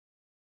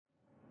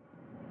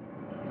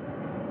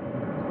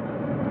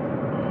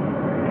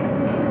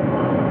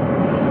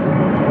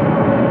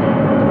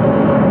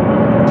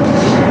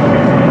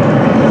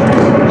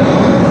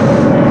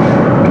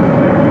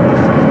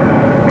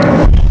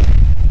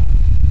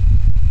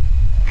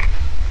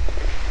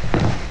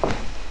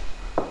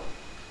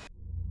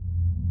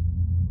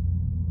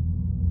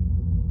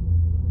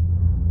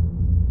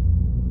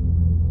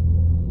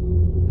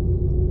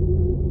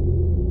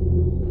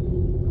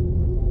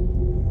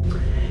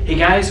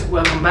guys,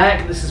 welcome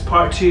back. This is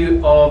part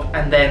 2 of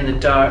And Then the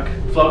Dark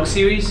vlog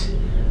series,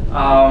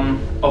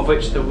 of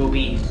which there will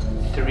be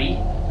 3.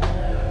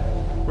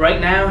 Right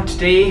now,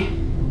 today,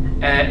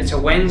 it's a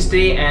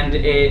Wednesday and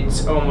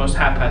it's almost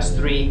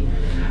 3:30,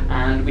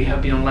 and we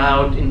have been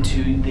allowed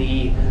into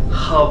the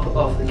hub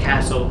of the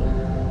castle.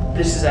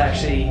 This is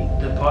actually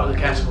the part of the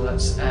castle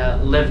that's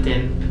lived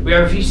in. We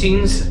have a few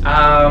scenes,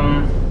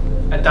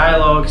 a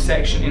dialogue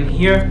section in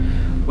here,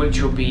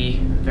 which will be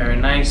very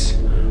nice.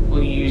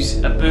 We'll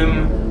use a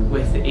boom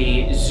with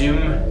a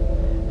Zoom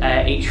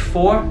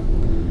H4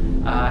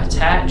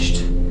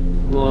 attached.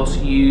 We'll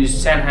also use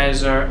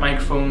Sennheiser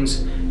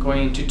microphones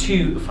going into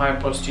 2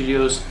 FirePod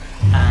Studios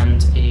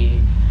and a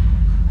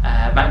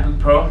MacBook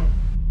Pro.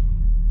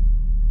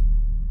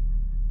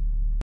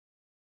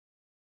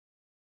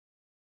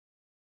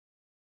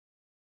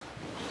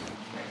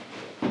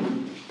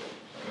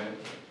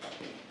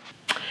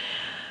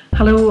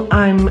 Hello,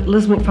 I'm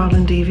Liz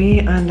McFarlane Davey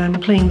and I'm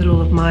playing the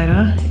role of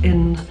Myra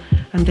in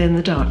And Then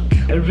the Dark.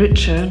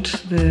 Richard,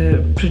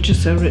 the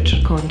producer,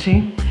 Richard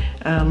Conte,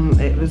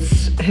 it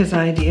was his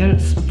idea,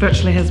 it's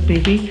virtually his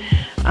baby,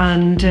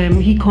 and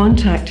he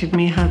contacted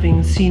me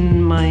having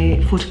seen my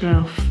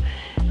photograph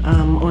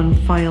on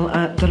file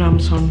at the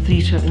Ramshorn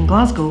Theatre in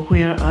Glasgow,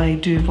 where I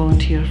do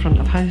volunteer front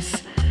of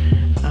house.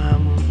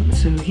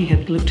 So he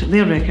had looked at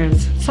their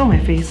records, saw my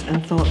face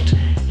and thought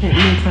it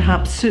may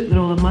perhaps suit the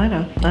role of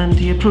Myra, and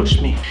he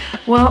approached me.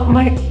 Well,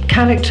 my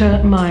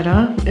character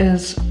Myra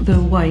is the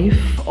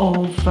wife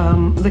of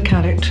the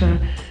character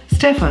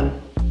Stefan.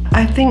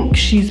 I think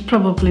she's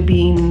probably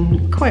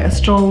been quite a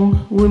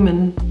strong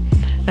woman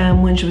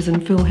when she was in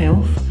full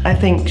health. I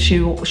think she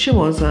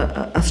was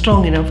a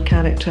strong enough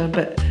character,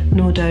 but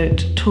no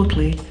doubt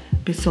totally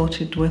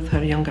besotted with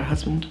her younger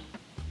husband.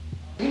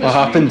 What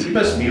happened? You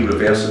missed me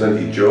reversing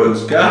into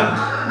John's car.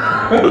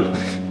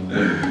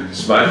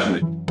 Smashing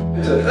it.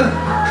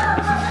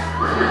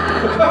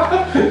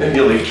 And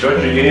you're like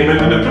trudging him in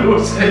the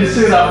process. You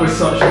say that with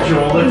such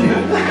jollity.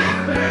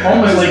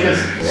 Almost like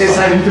it's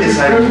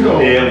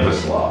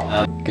nervous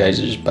laugh. Guys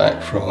are just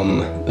back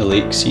from the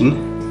lake scene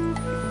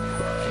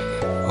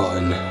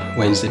on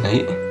Wednesday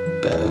night.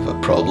 Bit of a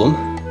problem.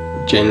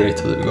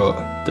 Generator that we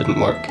got didn't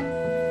work.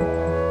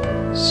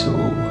 So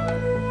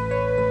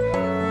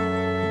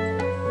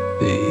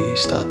they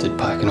started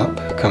packing up,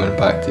 coming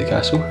back to the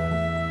castle,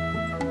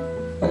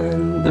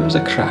 and there was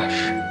a crash.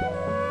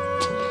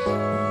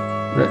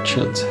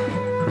 Richard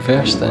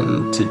reversed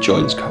into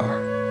John's car.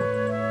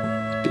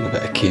 It's been a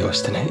bit of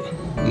chaos tonight.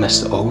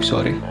 Missed it all,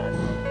 sorry.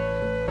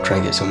 Try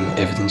and get some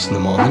evidence in the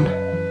morning.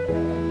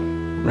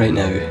 Right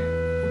now,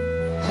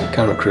 the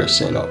camera crew is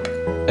setting up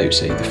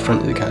outside the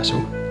front of the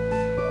castle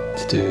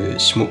to do a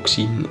smoke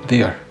scene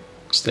there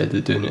instead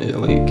of doing it at the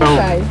lake.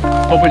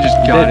 Hope we just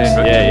carry in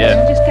Richard.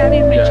 Yeah. Just carry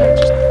in Richard.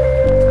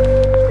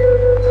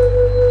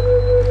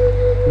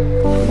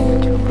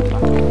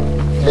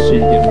 So you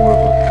get more of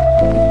it.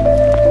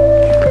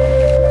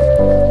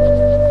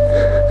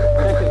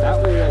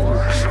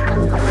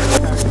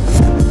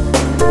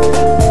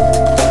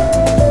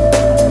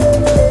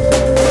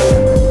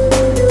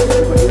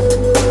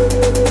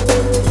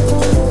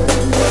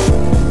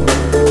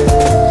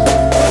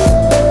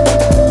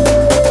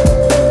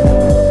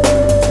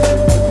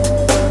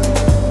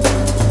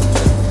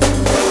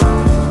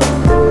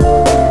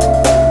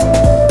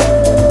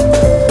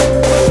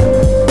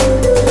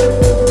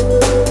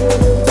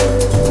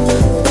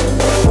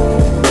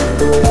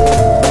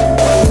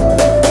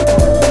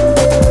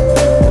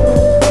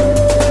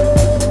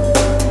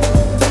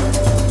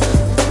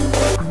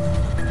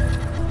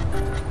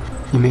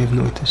 You may have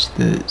noticed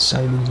that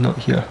Simon's not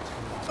here.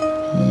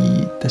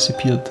 He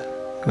disappeared,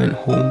 went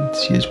home to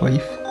see his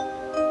wife.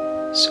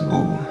 So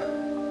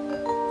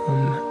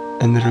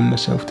I'm in the room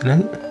myself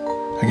tonight.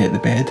 I get the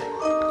bed,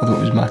 although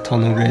it was my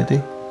turn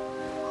already.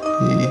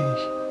 He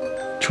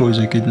chose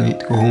a good night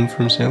to go home for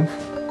himself,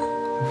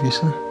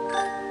 obviously.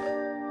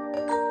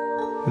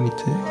 I need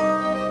to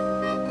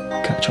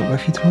catch up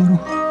with you tomorrow.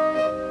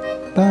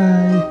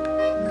 Bye!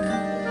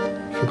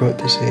 Forgot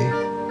to say,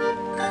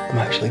 I'm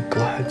actually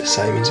glad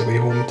Simon's away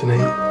home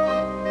tonight,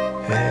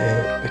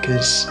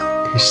 because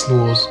he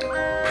snores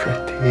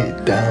pretty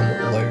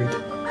damn loud.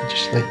 I'd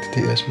just like to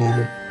take this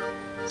moment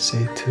to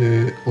say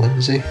to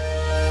Lindsay, I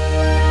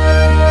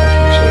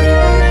feel sorry for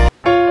you.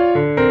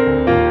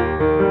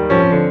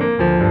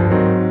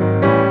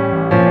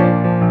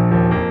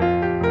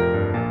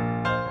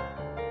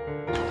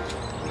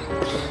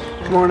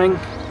 Good morning.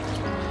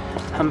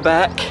 I'm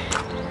back.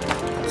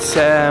 It's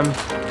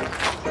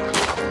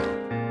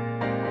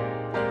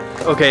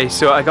okay,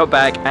 so I got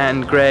back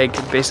and Greg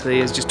basically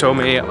has just told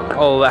me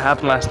all that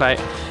happened last night.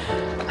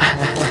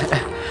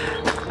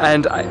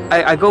 And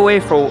I go away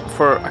for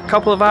a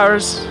couple of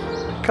hours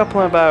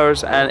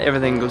and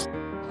everything goes.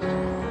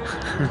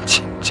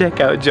 Check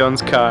out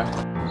John's car.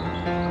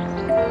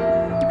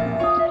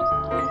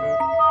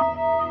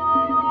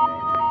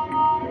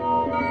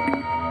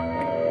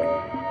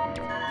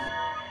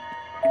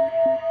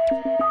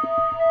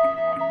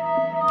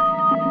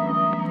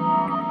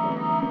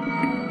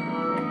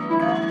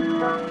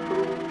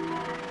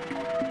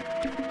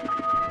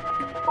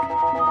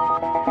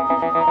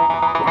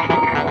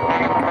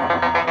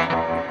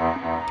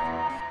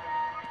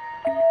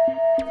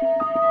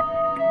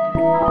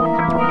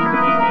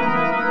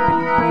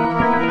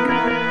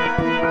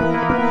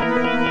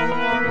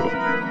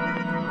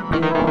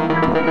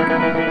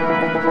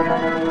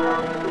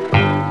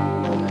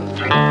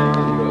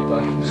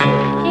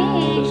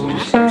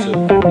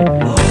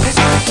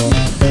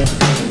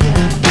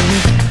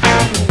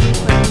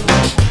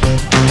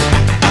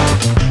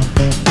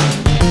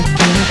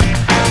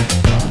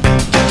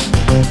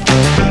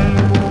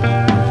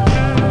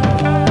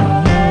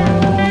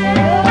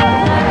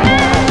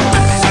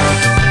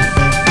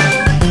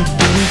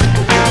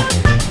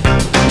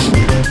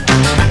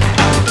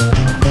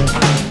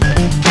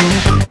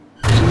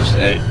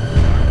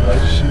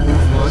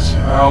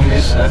 I'll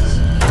miss it.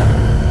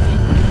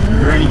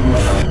 Very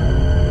much.